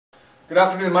Good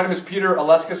afternoon. My name is Peter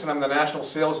Aleskis, and I'm the National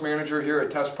Sales Manager here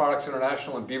at Test Products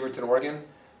International in Beaverton, Oregon.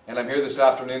 And I'm here this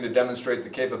afternoon to demonstrate the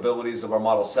capabilities of our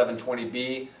Model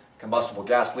 720B combustible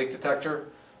gas leak detector.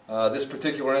 This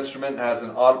particular instrument has an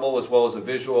audible as well as a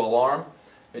visual alarm.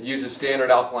 It uses standard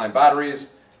alkaline batteries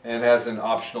and has an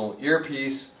optional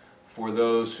earpiece for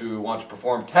those who want to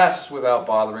perform tests without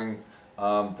bothering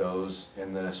those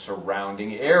in the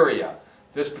surrounding area.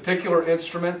 This particular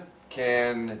instrument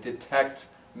can detect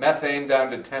methane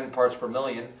down to 10 parts per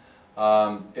million.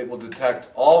 It will detect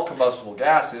all combustible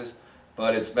gases,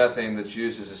 but it's methane that's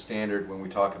used as a standard when we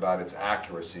talk about its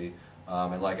accuracy.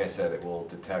 And like I said, it will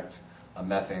detect a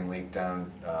methane leak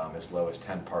down as low as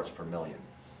 10 parts per million.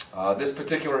 This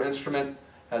particular instrument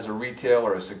has a retail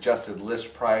or a suggested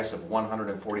list price of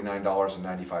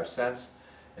 $149.95.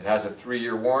 It has a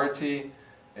 3-year warranty,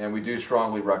 and we do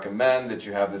strongly recommend that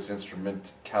you have this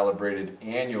instrument calibrated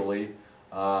annually,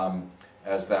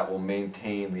 as that will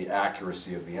maintain the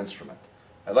accuracy of the instrument.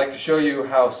 I'd like to show you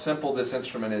how simple this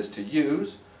instrument is to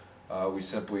use. We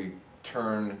simply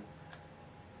turn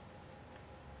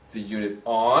the unit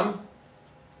on,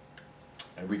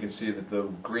 and we can see that the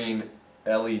green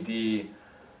LED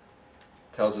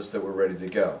tells us that we're ready to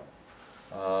go.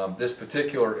 This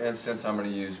particular instance, I'm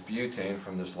going to use butane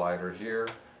from this lighter here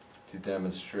to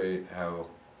demonstrate how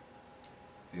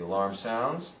the alarm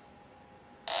sounds.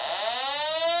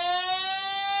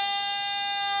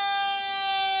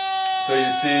 So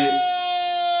you see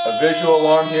a visual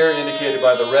alarm here indicated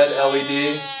by the red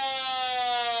LED,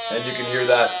 and you can hear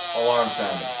that alarm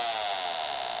sounding.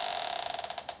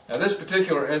 Now this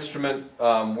particular instrument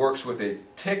works with a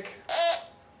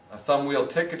thumb wheel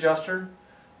tick adjuster.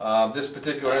 This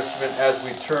particular instrument, as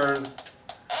we turn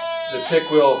the tick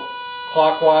wheel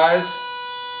clockwise,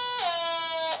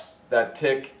 that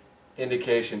tick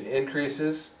indication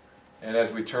increases, and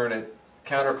as we turn it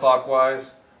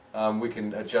counterclockwise, we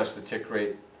can adjust the tick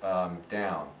rate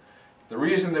down. The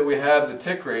reason that we have the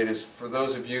tick rate is for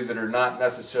those of you that are not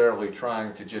necessarily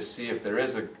trying to just see if there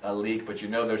is a leak, but you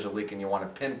know there's a leak and you want to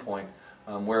pinpoint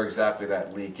where exactly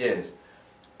that leak is.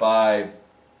 By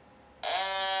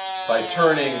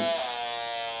turning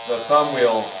the thumb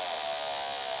wheel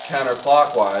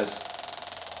counterclockwise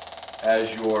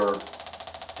as you're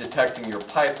detecting your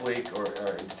pipe leak or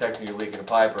detecting your leak in a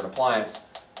pipe or an appliance,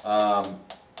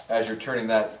 as you're turning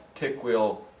that tick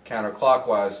wheel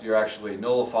counterclockwise, you're actually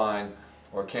nullifying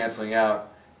or canceling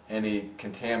out any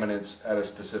contaminants at a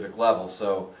specific level.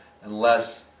 So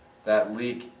unless that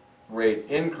leak rate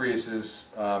increases,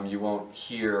 you won't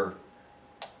hear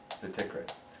the tick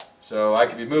rate. So I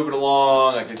could be moving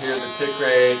along, I could hear the tick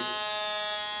rate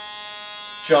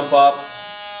jump up,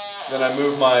 then I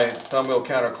move my thumb wheel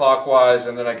counterclockwise,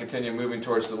 and then I continue moving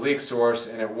towards the leak source,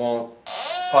 and it won't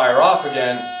fire off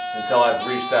again until I've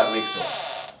reached that leak source.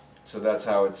 So that's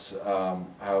how it's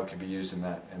how it can be used in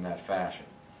that fashion.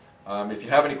 If you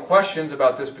have any questions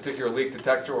about this particular leak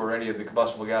detector or any of the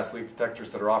combustible gas leak detectors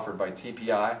that are offered by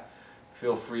TPI,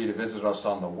 feel free to visit us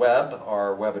on the web.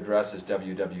 Our web address is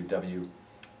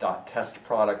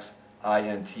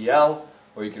www.testproductsintl,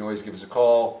 or you can always give us a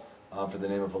call for the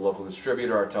name of a local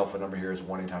distributor. Our telephone number here is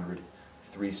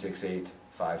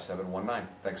 1-800-368-5719.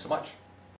 Thanks so much.